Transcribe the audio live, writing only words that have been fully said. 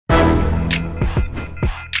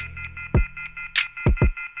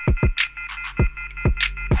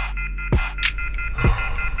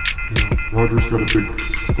Roger's got a big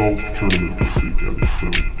golf tournament this weekend, so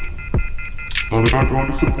thought about going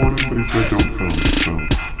to support him, but he said don't come, so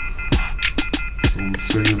I'm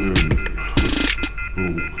staying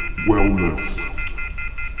in wellness.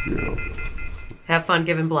 Yeah. Have fun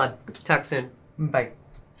giving blood. Talk soon. Bye.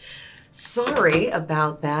 Sorry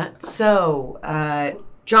about that. So,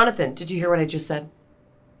 Jonathan, did you hear what I just said?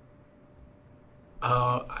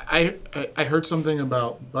 I heard something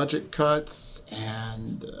about budget cuts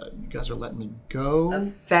and you guys are letting me go.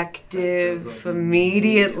 Effective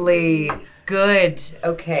immediately. Good.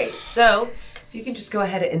 Okay, so you can just go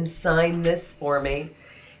ahead and sign this for me.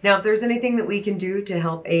 Now, if there's anything that we can do to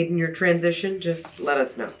help aid in your transition, just let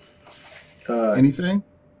us know. Anything?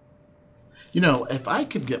 You know, if I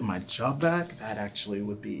could get my job back, that actually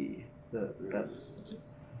would be the best.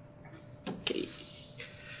 Okay.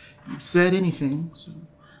 You said anything, so.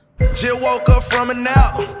 Jill woke up from a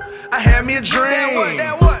nap. I had me a dream.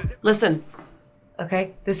 That what? Listen,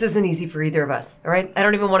 okay? This isn't easy for either of us, all right? I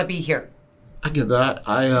don't even want to be here. I get that.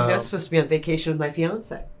 I was supposed to be on vacation with my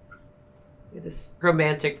fiance. We had this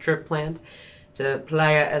romantic trip planned to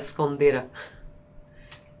Playa Escondida.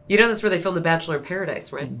 You know that's where they filmed The Bachelor in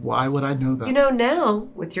Paradise, right? Why would I know that? You know now,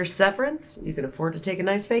 with your severance, you can afford to take a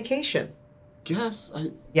nice vacation. Yes,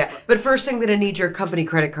 Yeah, but first I'm gonna need your company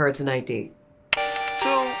credit cards and ID.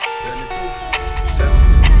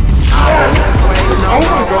 Oh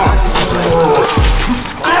my God!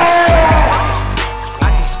 I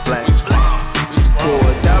just flashed.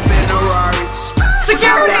 Pulled up in a Rari.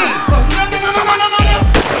 Security!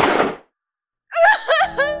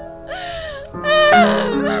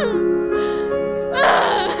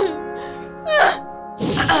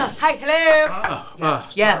 Hi, hello.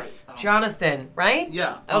 Yes, sorry. Jonathan, right?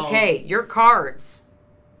 Yeah. Okay, your cards.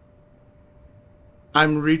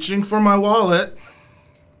 I'm reaching for my wallet.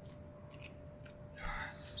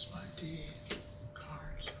 Here's my ID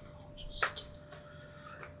cards. I'll just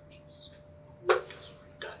guess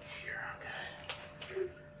we're done here. Okay.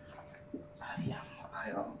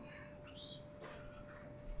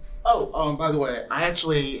 Oh, by the way, I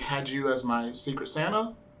actually had you as my Secret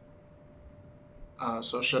Santa.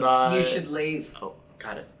 So should I? You should leave. Oh,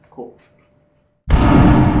 got it. Cool.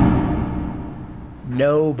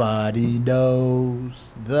 Nobody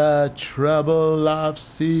knows the trouble of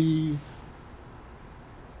sea.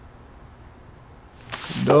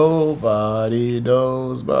 Nobody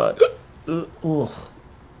knows but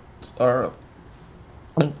sorry.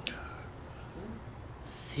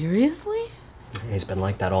 Seriously? He's been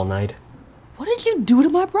like that all night. What did you do to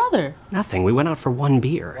my brother? Nothing. We went out for one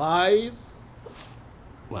beer. Lies.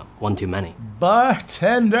 Well, one too many.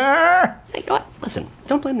 Bartender! Hey, you know what? Listen,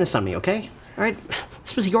 don't blame this on me, okay? All right?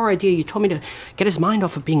 This was your idea. You told me to get his mind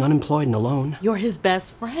off of being unemployed and alone. You're his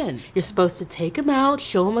best friend. You're supposed to take him out,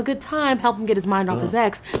 show him a good time, help him get his mind off his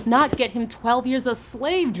ex, not get him 12 years a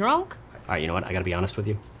slave drunk. All right, you know what? I gotta be honest with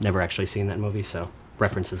you. Never actually seen that movie, so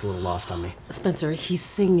reference is a little lost on me. Spencer, he's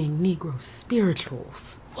singing Negro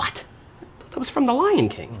spirituals. What? I thought that was from The Lion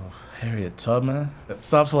King. Oh, Harriet Tubman.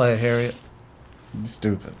 Stop playing, Harriet. You're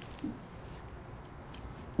stupid.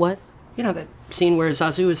 What? You know, that scene where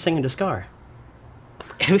Zazu is singing to Scar.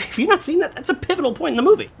 Have you not seen that? That's a pivotal point in the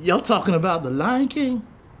movie. Y'all talking about The Lion King?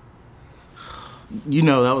 You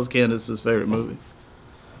know that was Candace's favorite movie.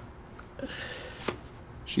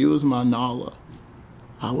 She was my Nala.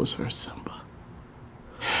 I was her Simba.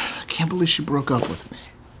 I can't believe she broke up with me.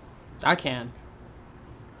 I can.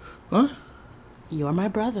 What? You're my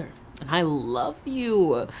brother, and I love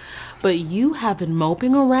you. But you have been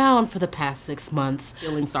moping around for the past 6 months,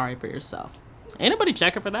 feeling sorry for yourself. Ain't nobody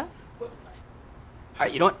checking for that? All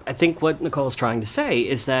right, you know what? I think what Nicole's trying to say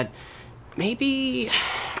is that maybe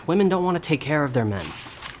women don't want to take care of their men.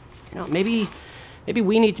 You know, maybe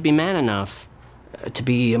we need to be man enough to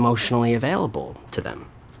be emotionally available to them.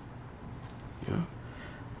 You know?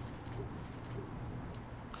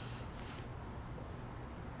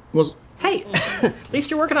 Was Hey, at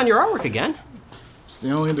least you're working on your artwork again. It's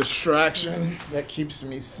the only distraction that keeps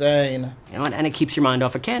me sane. You know what? And it keeps your mind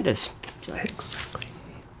off of Candace. Exactly.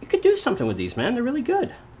 You could do something with these, man. They're really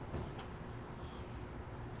good.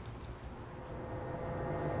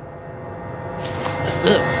 That's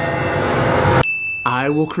it. I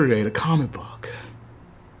will create a comic book.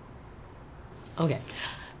 Okay,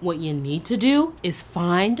 what you need to do is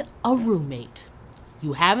find a roommate.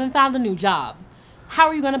 You haven't found a new job. How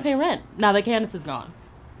are you gonna pay rent now that Candace is gone?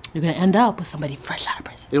 You're gonna end up with somebody fresh out of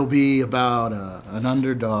prison. It'll be about an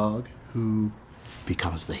underdog who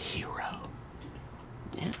becomes the hero.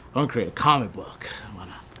 Yeah. I'm gonna create a comic book.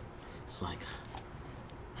 It's like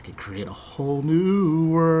I could create a whole new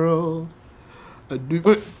world. A new.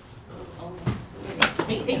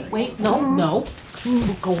 Hey, wait, no.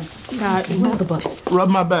 Go, God, where's the bucket? Rub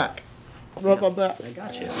my back. Rub my back. I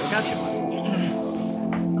got you.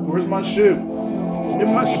 Where's my shoe? Get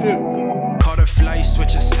my shoe. Caught a flight,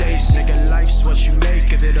 switching states, nigga, life's what you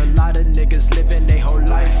make of it. A lot of niggas living their whole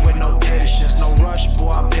life with no patience, no rush, boy,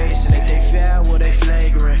 I'm pacing it. They fair, well, they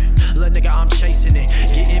flagrant. Little nigga, I'm chasing it,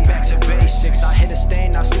 getting back to basics. I hit a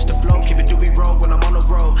stain, I switch the flow, keep it doobie roll when I'm on the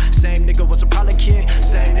road. Same nigga was a problem kid,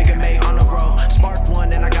 same nigga made on the road. Spark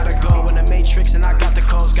one and I gotta go in the matrix and I got the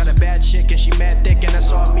codes. Got a bad chick and she mad thick